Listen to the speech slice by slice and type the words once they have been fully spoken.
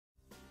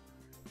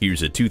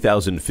Here's a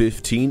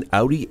 2015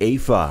 Audi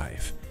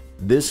A5.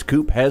 This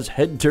coupe has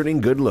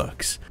head-turning good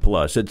looks,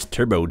 plus its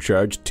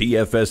turbocharged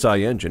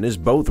TFSI engine is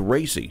both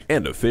racy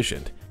and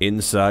efficient.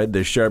 Inside,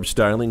 the sharp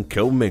styling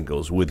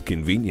commingles with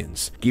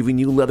convenience, giving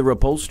you leather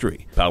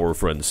upholstery, power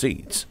front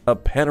seats, a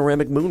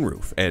panoramic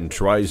moonroof, and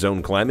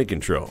tri-zone climate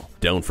control.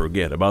 Don't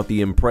forget about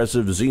the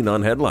impressive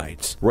xenon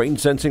headlights,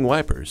 rain-sensing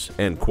wipers,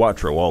 and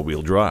quattro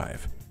all-wheel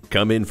drive.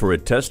 Come in for a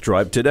test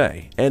drive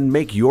today and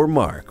make your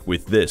mark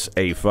with this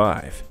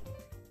A5.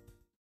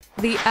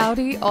 The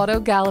Audi Auto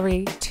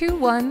Gallery,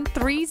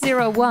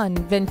 21301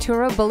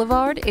 Ventura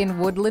Boulevard in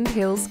Woodland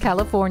Hills,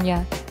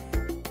 California.